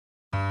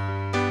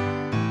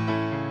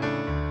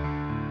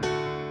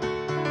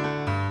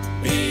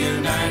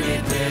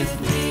united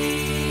with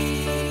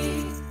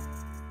me.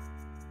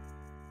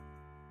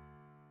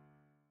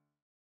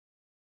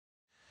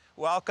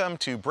 Welcome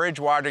to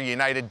Bridgewater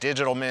United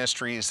Digital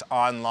Ministries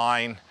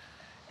Online,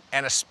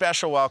 and a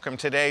special welcome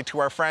today to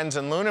our friends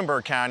in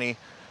Lunenburg County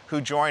who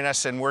join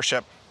us in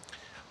worship.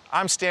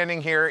 I'm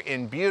standing here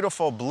in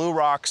beautiful Blue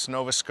Rocks,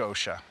 Nova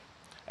Scotia.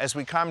 As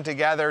we come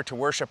together to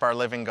worship our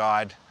living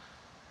God,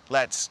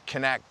 let's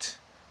connect,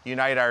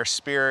 unite our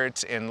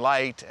spirits in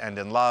light and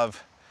in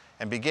love,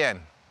 and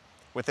begin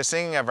with the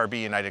singing of our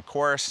BUnited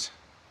chorus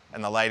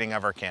and the lighting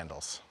of our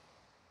candles.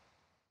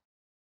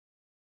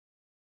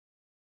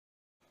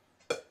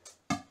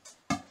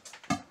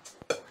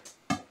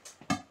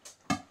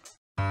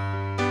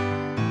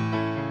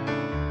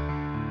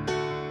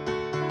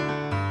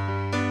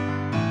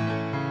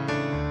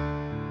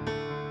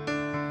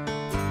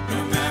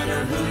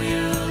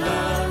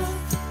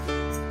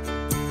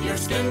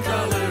 Skin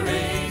color,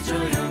 age,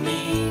 or your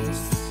means,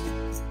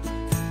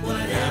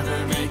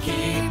 whatever may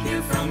keep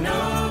you from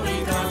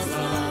knowing God's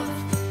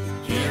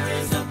love, here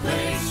is a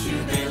place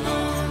you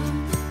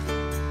belong.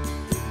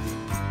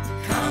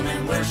 Come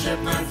and worship,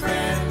 my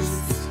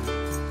friends,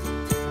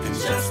 and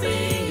just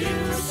be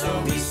you,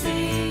 so we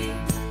see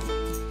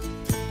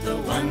the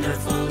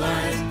wonderful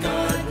light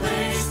God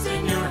placed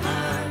in your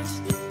heart.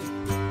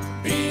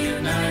 Be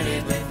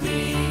united with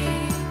me.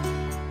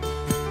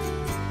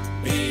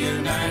 Be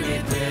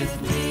united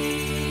with me.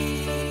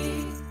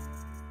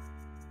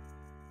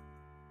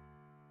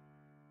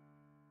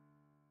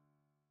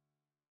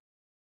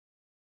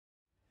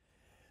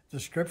 The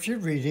scripture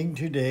reading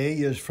today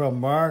is from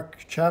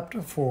Mark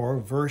chapter 4,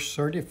 verse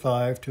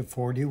 35 to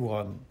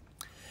 41.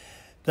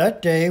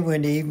 That day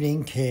when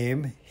evening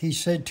came, he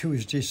said to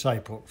his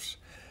disciples,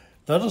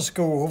 "Let us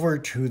go over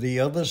to the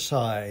other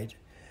side,"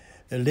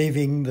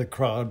 leaving the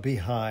crowd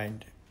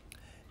behind.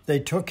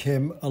 They took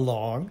him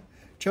along,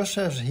 just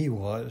as he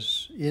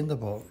was in the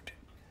boat.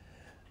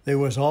 There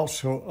was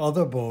also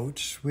other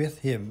boats with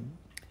him.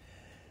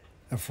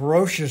 A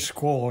ferocious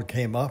squall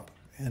came up,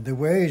 and the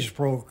waves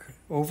broke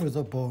over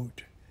the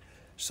boat,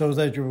 so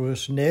that it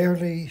was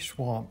nearly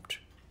swamped.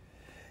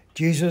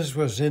 Jesus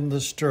was in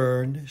the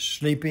stern,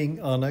 sleeping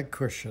on a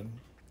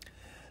cushion.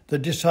 The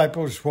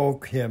disciples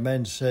woke him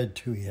and said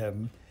to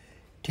him,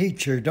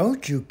 "Teacher,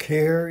 don't you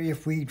care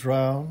if we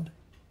drown?"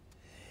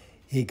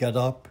 He got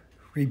up,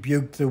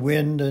 rebuked the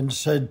wind, and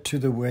said to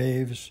the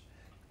waves,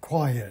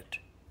 "Quiet,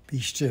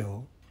 be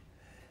still."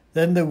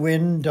 Then the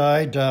wind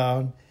died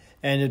down,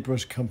 and it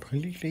was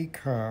completely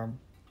calm.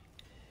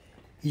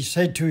 He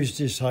said to his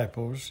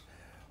disciples,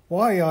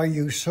 "Why are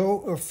you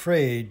so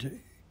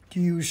afraid? Do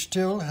you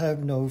still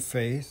have no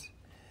faith?"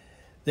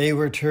 They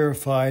were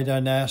terrified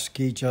and asked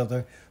each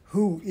other,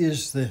 "Who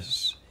is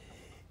this?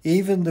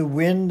 Even the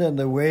wind and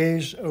the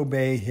waves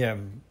obey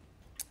him."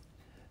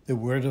 The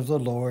word of the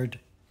Lord.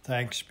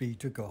 Thanks be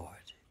to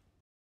God.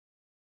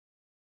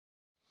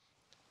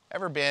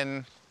 Ever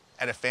been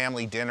at a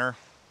family dinner,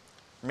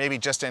 or maybe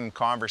just in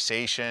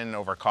conversation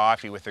over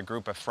coffee with a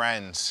group of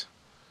friends,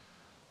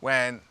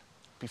 when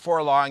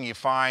before long you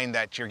find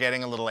that you're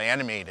getting a little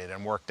animated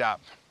and worked up,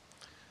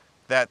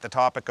 that the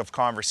topic of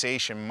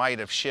conversation might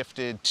have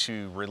shifted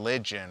to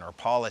religion or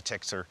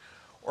politics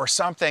or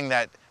something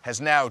that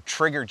has now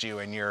triggered you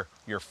and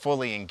you're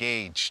fully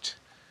engaged.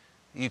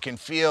 You can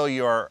feel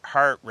your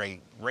heart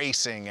rate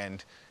racing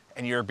and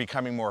you're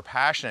becoming more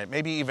passionate,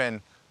 maybe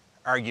even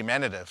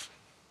argumentative.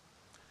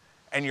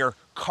 And you're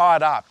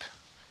caught up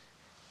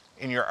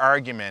in your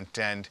argument,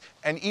 and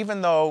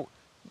even though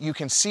you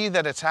can see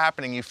that it's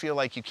happening, you feel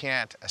like you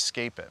can't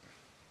escape it.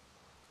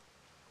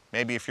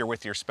 Maybe if you're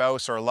with your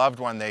spouse or a loved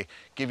one, they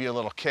give you a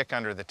little kick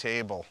under the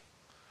table,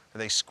 or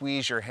they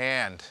squeeze your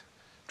hand,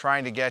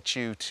 trying to get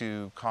you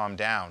to calm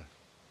down.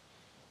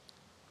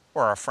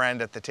 Or a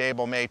friend at the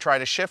table may try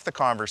to shift the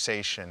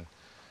conversation,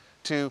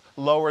 to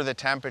lower the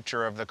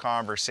temperature of the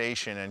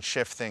conversation and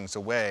shift things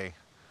away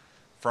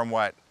from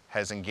what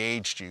has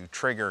engaged you,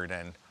 triggered,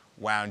 and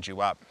wound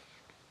you up.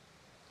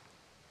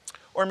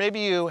 Or maybe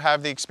you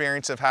have the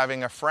experience of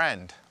having a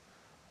friend,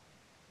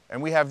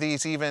 and we have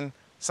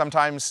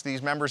sometimes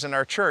these members in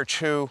our church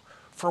who,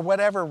 for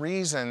whatever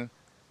reason,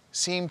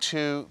 seem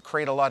to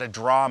create a lot of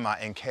drama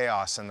and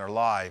chaos in their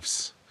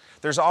lives.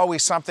 There's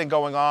always something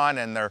going on,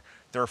 and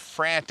they're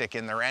frantic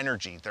in their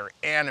energy, they're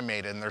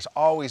animated, and there's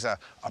always a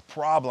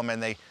problem,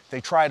 and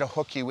they try to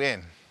hook you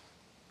in.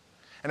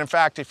 And in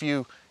fact, if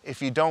you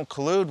don't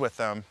collude with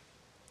them,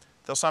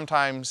 they'll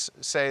sometimes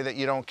say that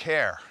you don't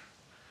care,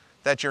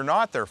 that you're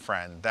not their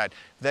friend, that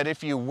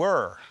if you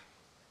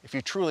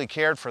truly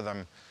cared for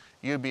them,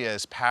 you'd be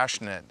as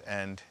passionate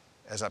and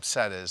as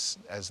upset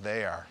as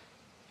they are.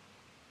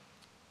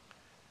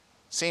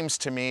 Seems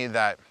to me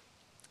that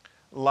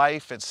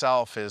life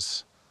itself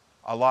is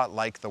a lot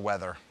like the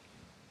weather.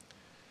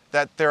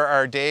 That there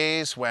are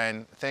days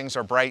when things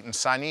are bright and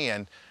sunny,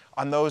 and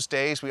on those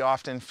days we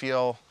often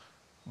feel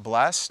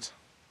blessed.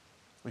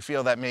 We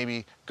feel that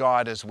maybe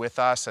God is with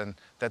us and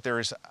that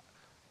there's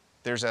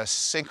a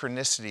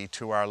synchronicity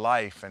to our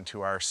life and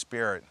to our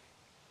spirit.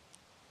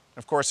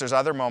 Of course, there's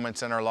other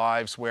moments in our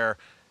lives where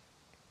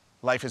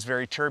life is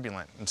very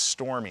turbulent and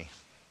stormy.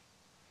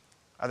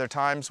 Other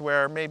times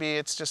where maybe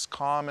it's just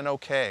calm and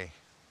okay.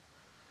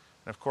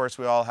 And of course,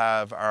 we all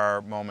have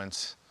our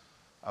moments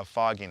of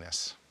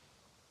fogginess.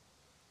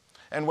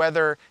 And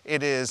whether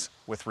it is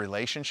with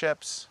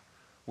relationships,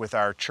 with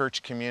our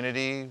church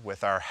community,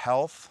 with our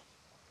health,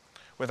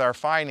 with our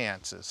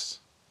finances,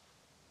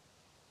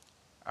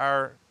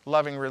 our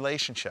loving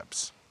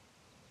relationships,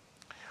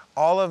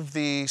 all of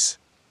these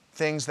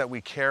things that we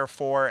care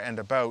for and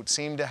about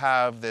seem to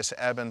have this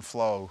ebb and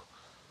flow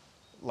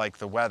like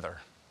the weather.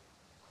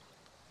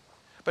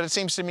 But it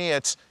seems to me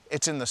it's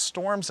in the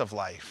storms of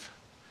life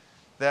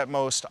that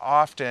most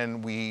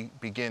often we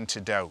begin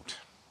to doubt.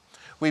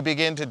 We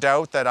begin to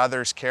doubt that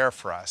others care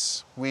for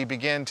us. We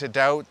begin to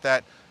doubt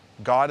that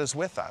God is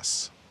with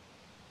us.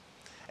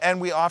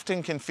 And we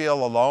often can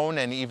feel alone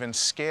and even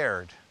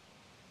scared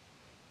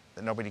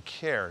that nobody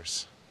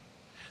cares,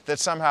 that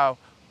somehow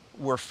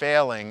we're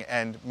failing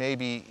and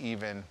maybe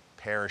even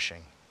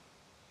perishing.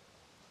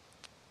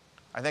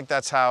 I think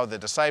that's how the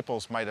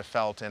disciples might have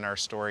felt in our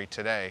story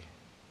today.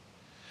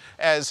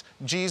 As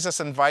Jesus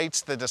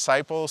invites the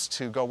disciples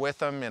to go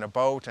with him in a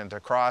boat and to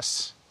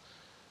cross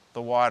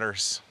the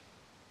waters,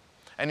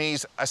 and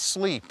he's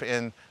asleep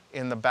in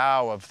the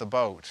bow of the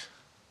boat,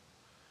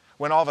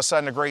 when all of a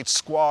sudden a great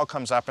squall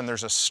comes up and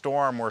there's a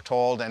storm, we're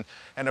told, and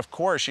of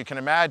course you can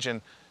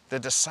imagine the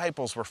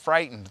disciples were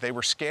frightened, they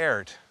were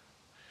scared.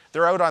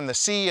 They're out on the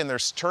sea and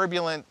there's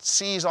turbulent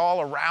seas all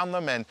around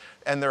them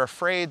and they're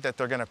afraid that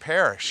they're going to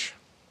perish.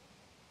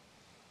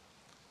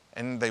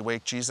 And they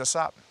wake Jesus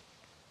up.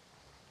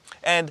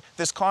 And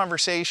this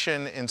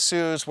conversation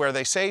ensues where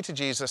they say to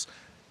Jesus,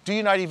 "Do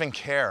you not even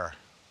care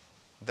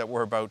that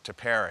we're about to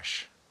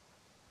perish?"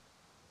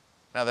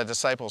 Now the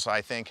disciples,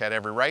 I think, had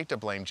every right to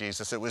blame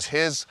Jesus. It was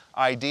his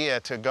idea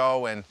to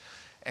go and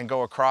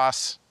go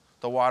across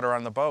the water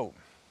on the boat.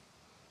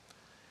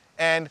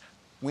 And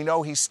we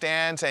know he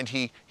stands and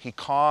he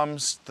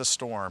calms the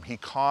storm. He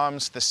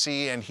calms the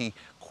sea and he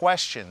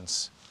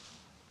questions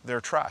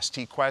their trust.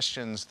 He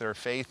questions their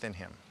faith in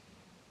him.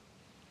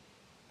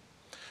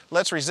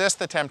 Let's resist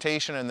the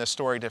temptation in this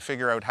story to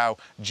figure out how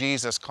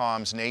Jesus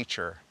calms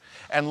nature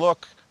and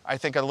look, I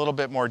think, a little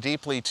bit more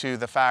deeply to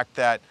the fact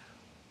that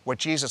what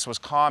Jesus was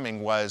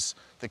calming was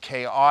the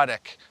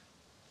chaotic,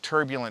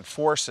 turbulent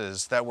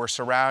forces that were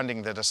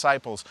surrounding the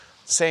disciples,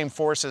 same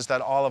forces that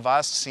all of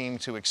us seem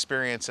to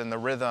experience in the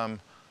rhythm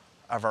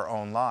of our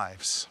own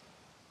lives.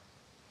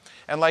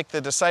 And like the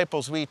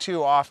disciples, we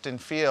too often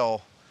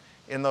feel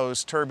in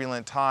those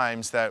turbulent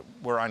times that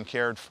we're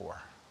uncared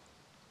for.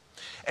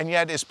 And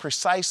yet it's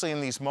precisely in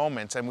these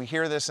moments, and we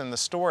hear this in the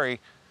story,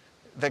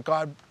 that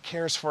God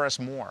cares for us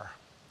more.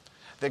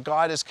 That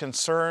God is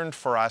concerned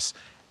for us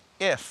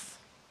if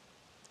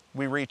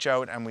we reach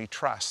out and we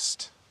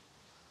trust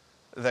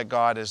that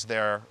God is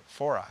there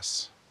for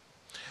us.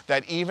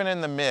 That even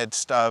in the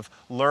midst of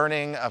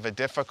learning of a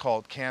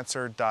difficult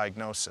cancer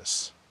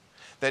diagnosis,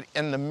 that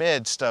in the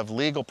midst of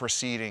legal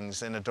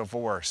proceedings in a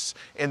divorce,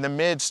 in the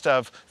midst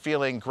of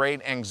feeling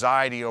great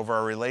anxiety over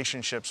our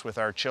relationships with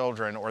our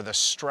children or the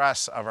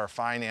stress of our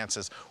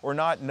finances, or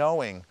not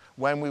knowing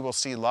when we will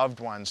see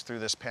loved ones through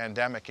this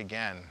pandemic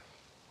again,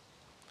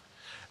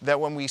 that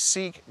when we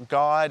seek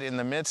God in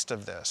the midst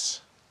of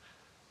this,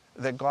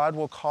 that God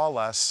will call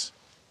us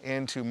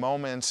into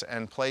moments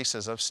and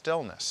places of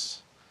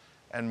stillness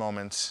and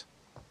moments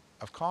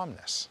of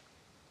calmness.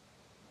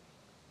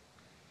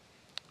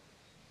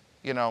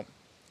 You know,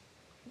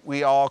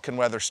 we all can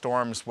weather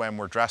storms when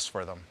we're dressed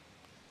for them.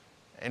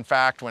 In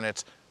fact, when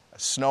it's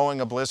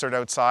snowing a blizzard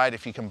outside,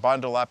 if you can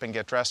bundle up and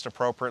get dressed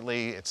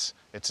appropriately, it's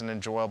an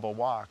enjoyable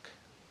walk.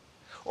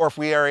 Or if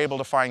we are able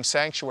to find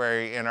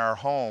sanctuary in our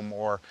home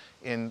or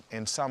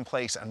in some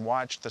place and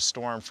watch the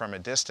storm from a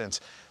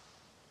distance,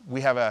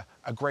 we have a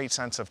great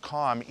sense of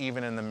calm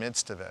even in the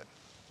midst of it.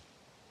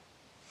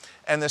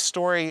 And the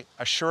story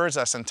assures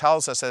us and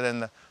tells us that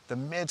in the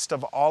midst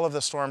of all of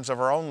the storms of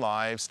our own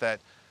lives,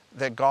 that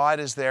God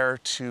is there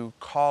to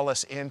call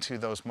us into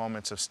those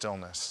moments of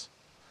stillness,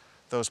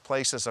 those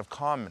places of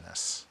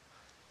calmness,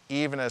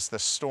 even as the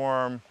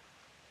storm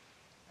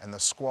and the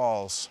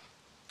squalls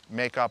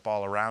make up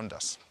all around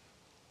us.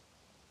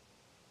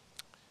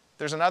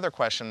 There's another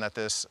question that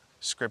this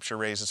scripture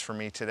raises for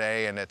me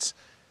today, and it's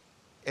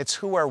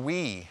who are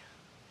we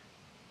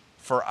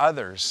for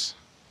others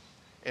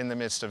in the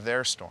midst of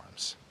their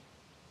storms?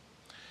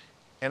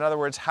 In other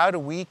words, how do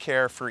we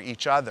care for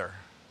each other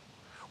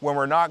when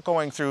we're not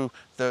going through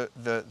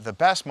the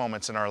best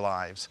moments in our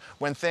lives,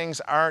 when things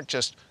aren't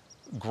just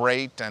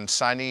great and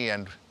sunny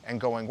and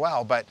going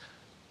well, but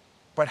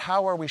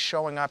how are we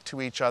showing up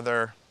to each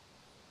other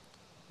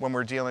when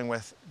we're dealing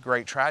with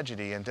great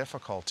tragedy and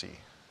difficulty?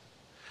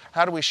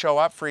 How do we show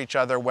up for each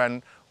other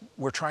when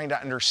we're trying to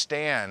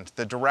understand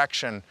the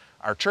direction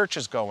our church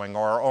is going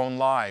or our own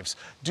lives?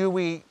 Do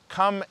we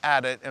come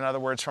at it, in other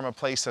words, from a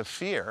place of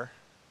fear,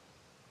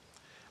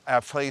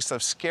 a place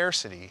of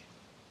scarcity,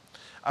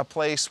 a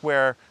place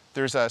where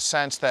there's a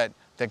sense that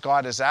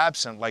God is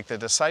absent, like the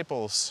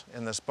disciples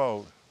in this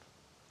boat?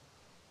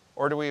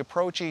 Or do we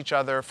approach each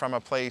other from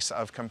a place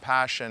of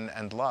compassion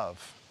and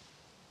love?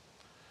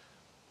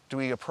 Do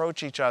we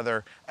approach each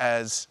other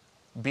as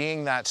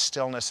being that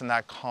stillness and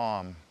that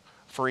calm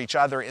for each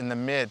other in the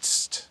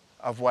midst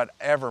of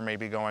whatever may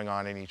be going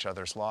on in each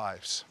other's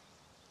lives?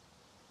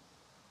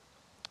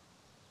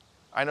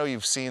 I know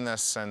you've seen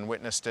this and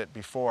witnessed it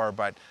before,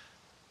 but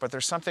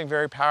there's something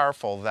very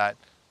powerful that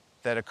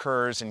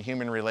occurs in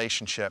human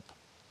relationship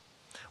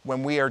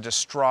when we are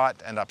distraught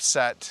and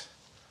upset,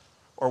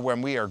 or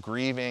when we are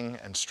grieving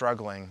and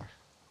struggling.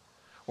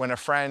 When a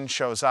friend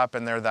shows up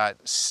and they're that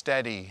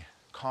steady,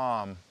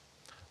 calm,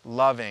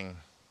 loving,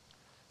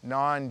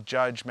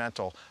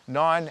 non-judgmental,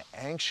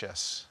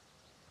 non-anxious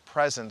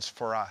presence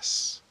for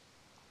us.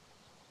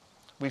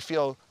 We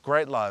feel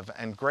great love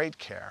and great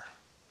care.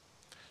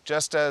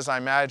 Just as I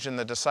imagine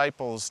the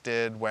disciples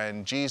did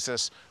when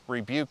Jesus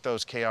rebuked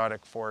those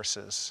chaotic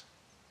forces.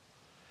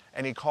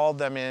 And he called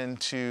them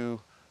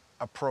into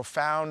a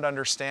profound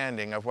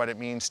understanding of what it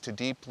means to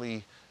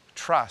deeply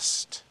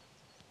trust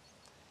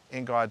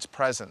in God's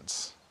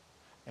presence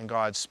and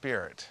God's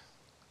Spirit.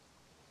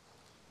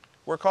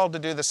 We're called to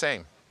do the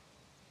same.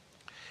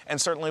 And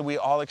certainly we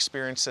all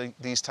experience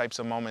these types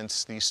of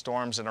moments, these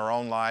storms in our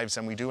own lives,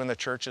 and we do in the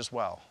church as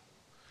well,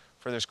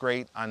 for there's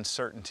great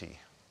uncertainty.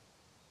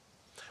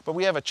 But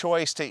we have a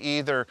choice to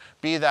either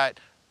be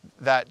that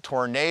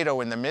tornado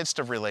in the midst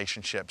of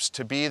relationships,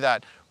 to be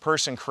that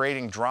person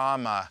creating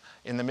drama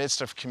in the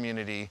midst of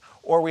community,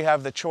 or we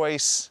have the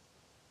choice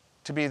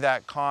to be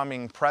that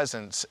calming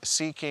presence,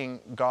 seeking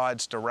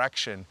God's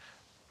direction,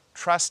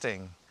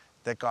 trusting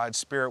that God's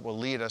Spirit will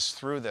lead us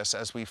through this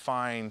as we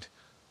find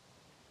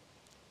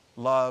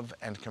love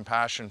and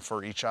compassion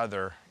for each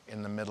other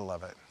in the middle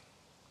of it.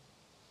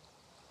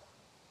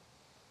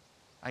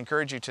 I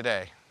encourage you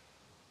today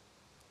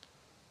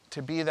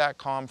to be that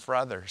calm for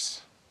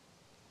others,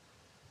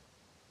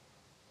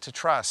 to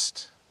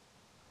trust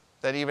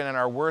that even in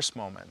our worst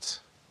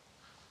moments,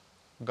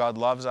 God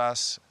loves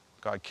us,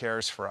 God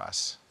cares for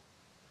us,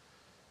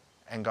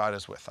 and God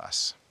is with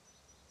us.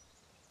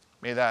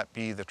 May that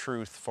be the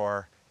truth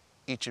for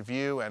each of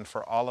you and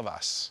for all of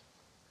us.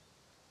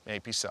 May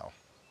it be so.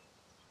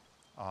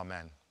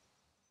 Amen.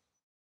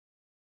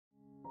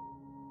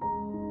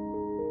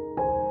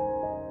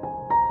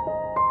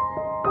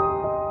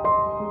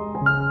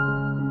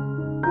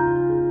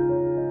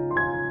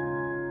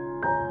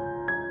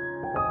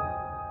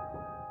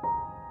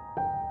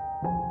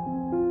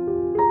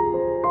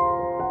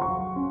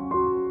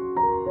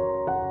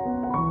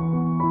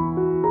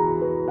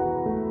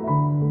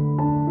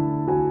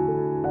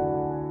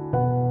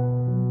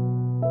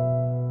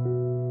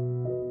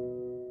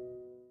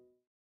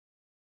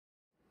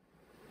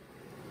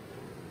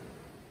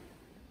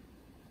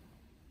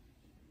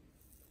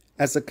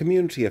 As a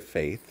community of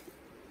faith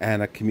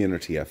and a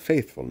community of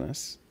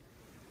faithfulness,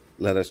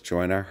 let us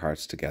join our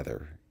hearts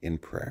together in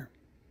prayer.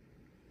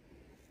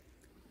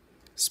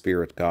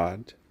 Spirit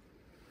God,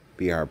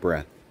 be our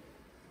breath,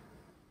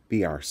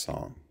 be our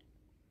song.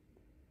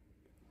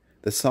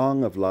 The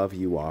song of love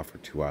you offer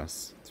to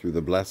us through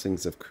the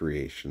blessings of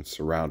creation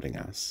surrounding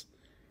us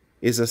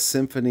is a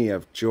symphony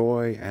of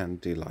joy and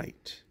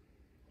delight.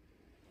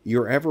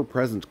 Your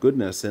ever-present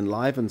goodness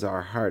enlivens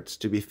our hearts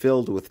to be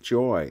filled with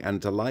joy and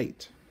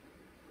delight.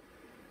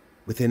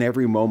 Within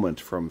every moment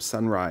from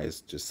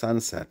sunrise to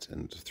sunset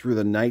and through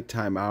the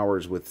nighttime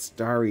hours with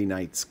starry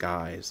night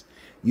skies,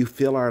 you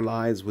fill our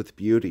lives with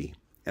beauty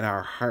and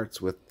our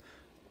hearts with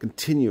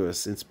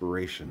continuous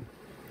inspiration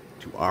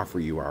to offer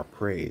you our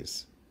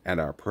praise and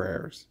our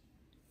prayers.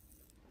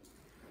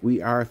 We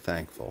are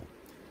thankful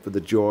for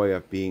the joy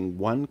of being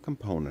one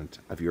component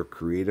of your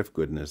creative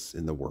goodness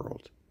in the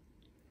world,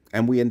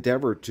 and we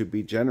endeavor to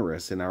be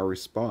generous in our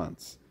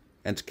response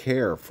and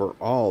care for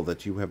all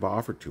that you have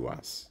offered to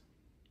us.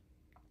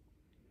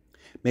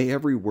 May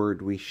every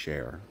word we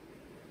share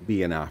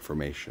be an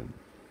affirmation.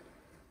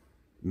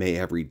 May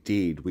every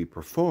deed we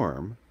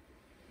perform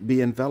be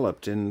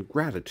enveloped in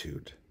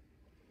gratitude.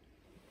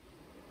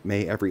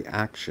 May every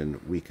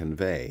action we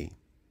convey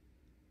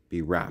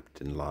be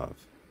wrapped in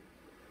love.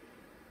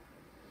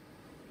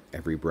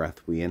 Every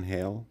breath we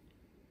inhale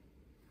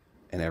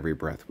and every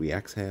breath we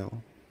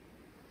exhale,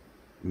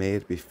 may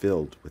it be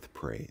filled with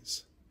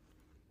praise.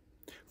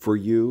 For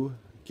you,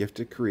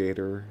 gifted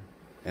Creator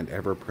and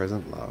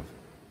ever-present love,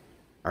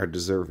 are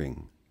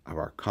deserving of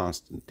our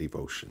constant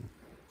devotion.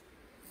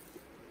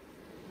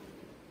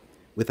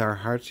 With our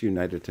hearts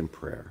united in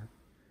prayer,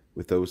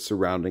 with those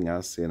surrounding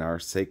us in our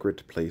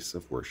sacred place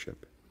of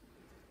worship,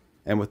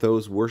 and with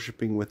those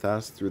worshiping with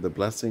us through the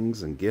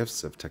blessings and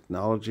gifts of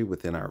technology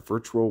within our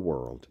virtual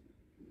world,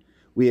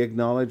 we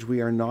acknowledge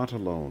we are not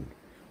alone.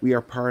 We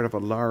are part of a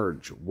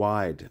large,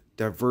 wide,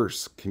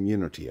 diverse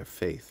community of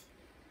faith.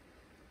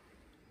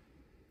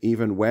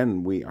 Even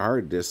when we are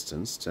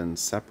distanced and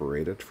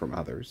separated from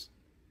others,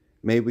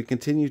 may we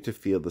continue to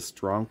feel the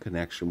strong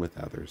connection with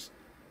others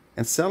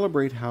and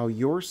celebrate how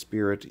your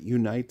Spirit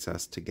unites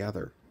us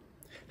together,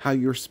 how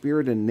your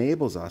Spirit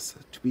enables us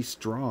to be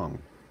strong,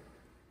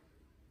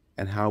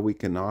 and how we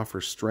can offer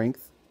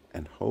strength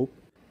and hope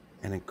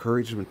and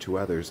encouragement to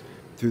others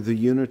through the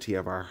unity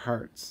of our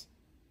hearts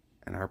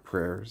and our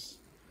prayers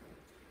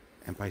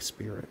and by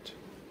Spirit.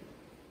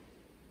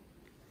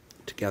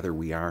 Together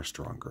we are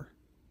stronger.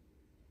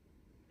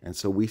 And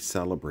so we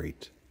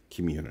celebrate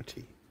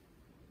community.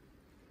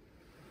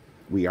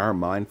 We are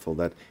mindful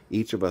that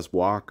each of us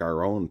walk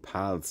our own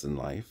paths in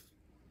life.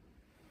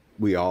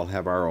 We all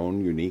have our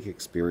own unique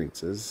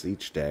experiences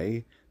each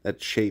day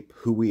that shape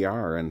who we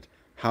are and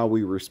how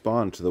we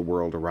respond to the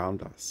world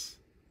around us.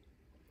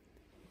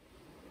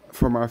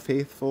 From our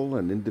faithful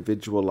and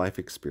individual life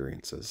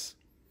experiences,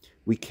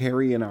 we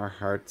carry in our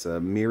hearts a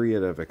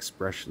myriad of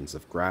expressions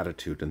of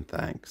gratitude and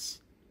thanks,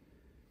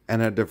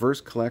 and a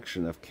diverse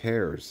collection of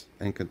cares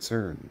and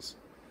concerns.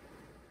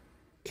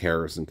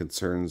 Cares and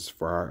concerns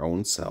for our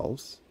own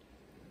selves,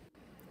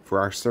 for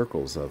our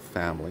circles of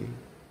family,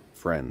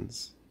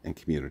 friends, and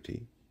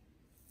community,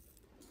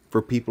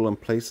 for people and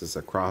places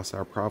across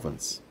our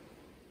province,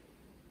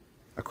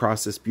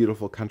 across this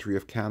beautiful country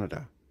of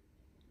Canada,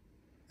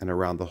 and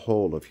around the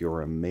whole of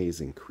your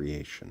amazing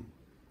creation.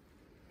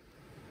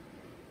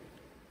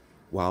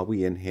 While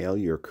we inhale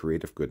your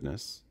creative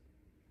goodness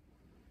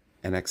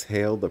and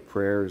exhale the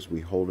prayers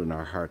we hold in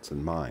our hearts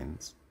and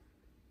minds,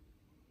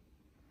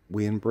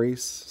 we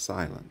embrace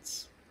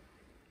silence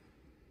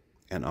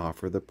and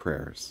offer the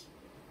prayers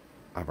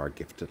of our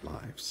gifted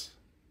lives.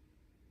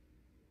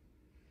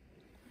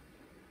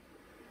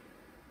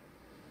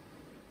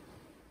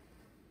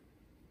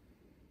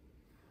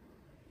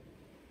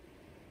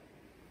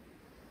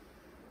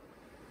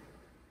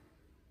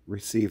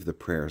 Receive the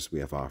prayers we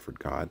have offered,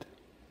 God.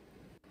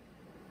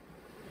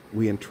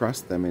 We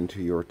entrust them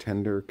into your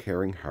tender,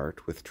 caring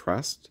heart with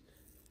trust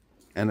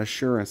and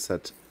assurance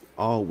that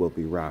all will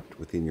be wrapped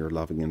within your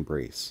loving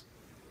embrace,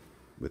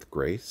 with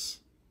grace,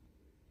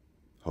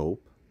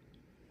 hope,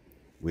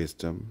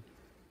 wisdom,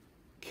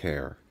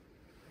 care,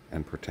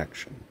 and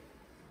protection.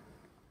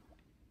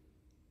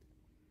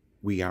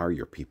 We are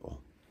your people.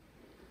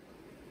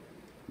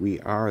 We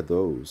are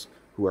those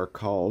who are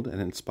called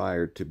and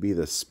inspired to be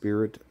the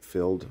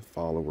Spirit-filled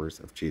followers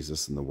of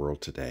Jesus in the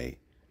world today,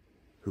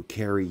 who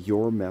carry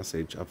your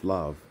message of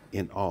love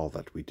in all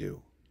that we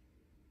do.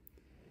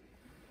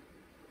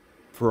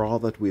 For all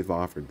that we've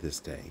offered this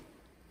day,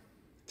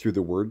 through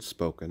the words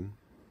spoken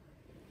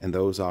and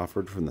those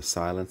offered from the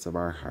silence of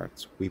our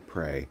hearts, we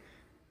pray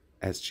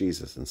as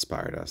Jesus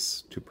inspired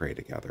us to pray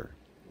together.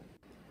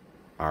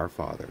 Our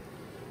Father,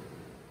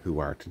 who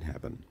art in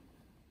heaven,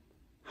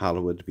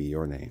 hallowed be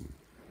your name.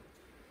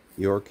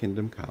 Your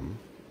kingdom come,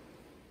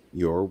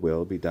 your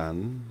will be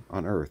done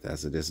on earth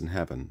as it is in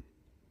heaven.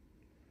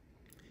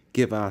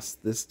 Give us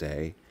this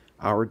day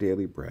our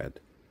daily bread,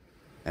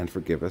 and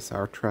forgive us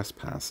our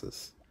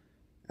trespasses,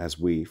 as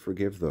we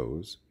forgive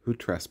those who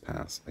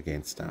trespass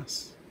against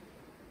us.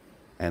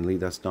 And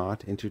lead us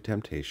not into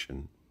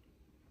temptation,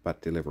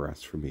 but deliver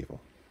us from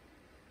evil.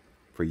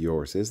 For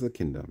yours is the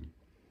kingdom,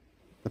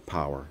 the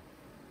power,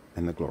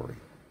 and the glory,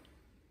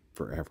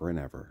 forever and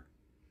ever.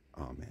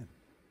 Amen.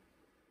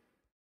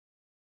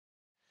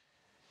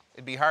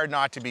 It'd be hard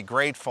not to be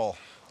grateful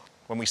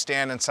when we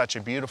stand in such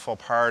a beautiful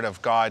part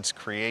of God's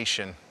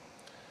creation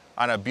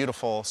on a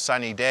beautiful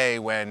sunny day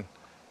when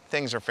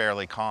things are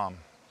fairly calm.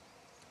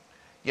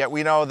 Yet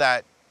we know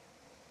that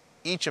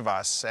each of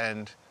us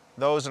and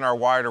those in our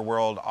wider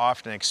world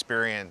often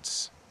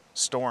experience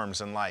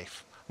storms in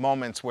life,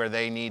 moments where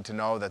they need to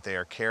know that they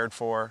are cared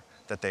for,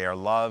 that they are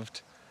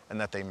loved, and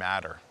that they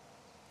matter.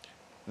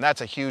 And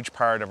that's a huge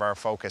part of our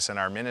focus in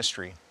our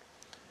ministry.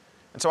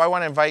 And so I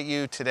want to invite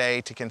you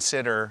today to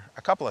consider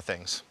a couple of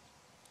things.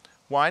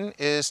 One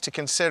is to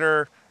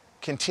consider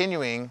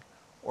continuing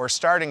or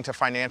starting to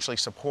financially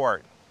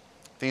support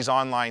these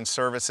online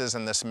services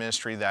and this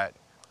ministry that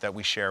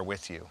we share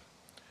with you.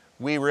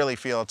 We really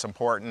feel it's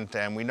important,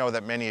 and we know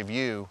that many of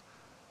you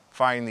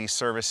find these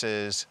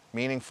services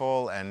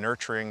meaningful and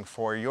nurturing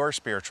for your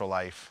spiritual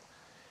life,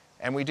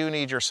 and we do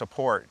need your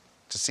support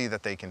to see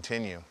that they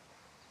continue.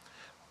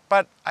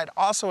 But I'd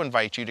also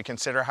invite you to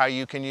consider how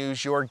you can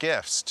use your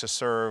gifts to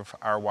serve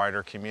our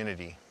wider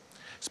community.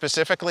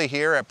 Specifically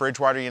here at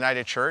Bridgewater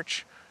United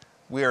Church,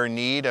 we are in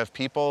need of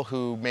people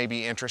who may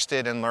be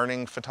interested in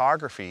learning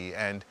photography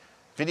and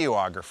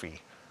videography,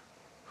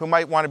 who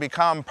might want to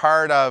become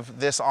part of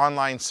this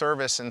online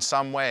service in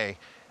some way.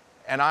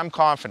 And I'm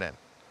confident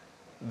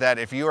that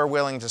if you are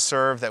willing to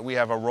serve, that we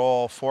have a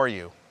role for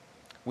you.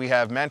 We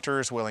have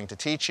mentors willing to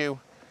teach you.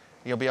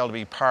 You'll be able to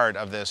be part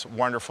of this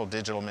wonderful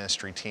digital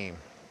ministry team.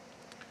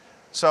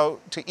 So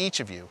to each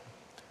of you,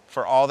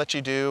 for all that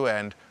you do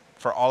and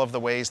for all of the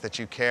ways that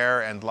you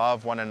care and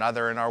love one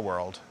another in our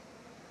world,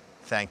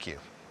 thank you.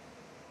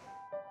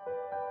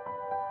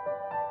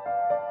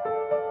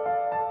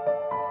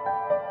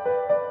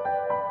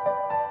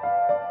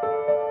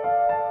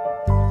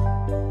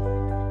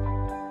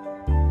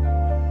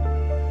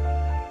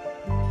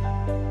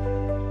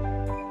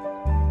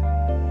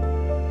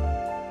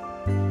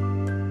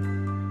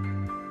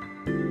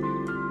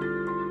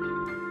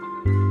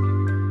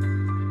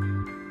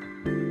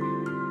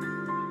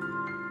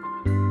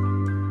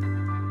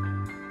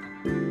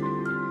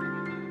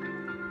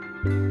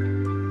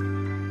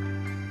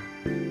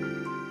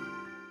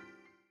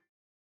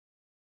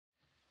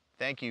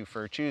 thank you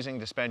for choosing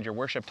to spend your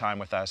worship time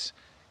with us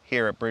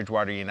here at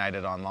Bridgewater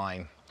United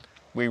Online.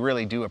 We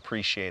really do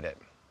appreciate it.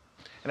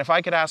 And if I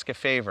could ask a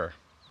favor,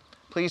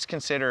 please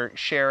consider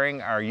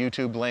sharing our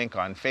YouTube link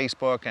on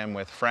Facebook and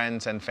with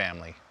friends and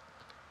family.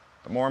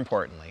 But more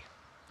importantly,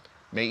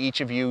 may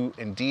each of you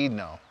indeed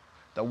know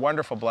the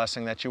wonderful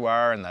blessing that you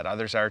are and that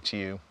others are to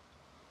you.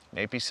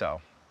 May it be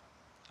so.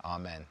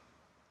 Amen.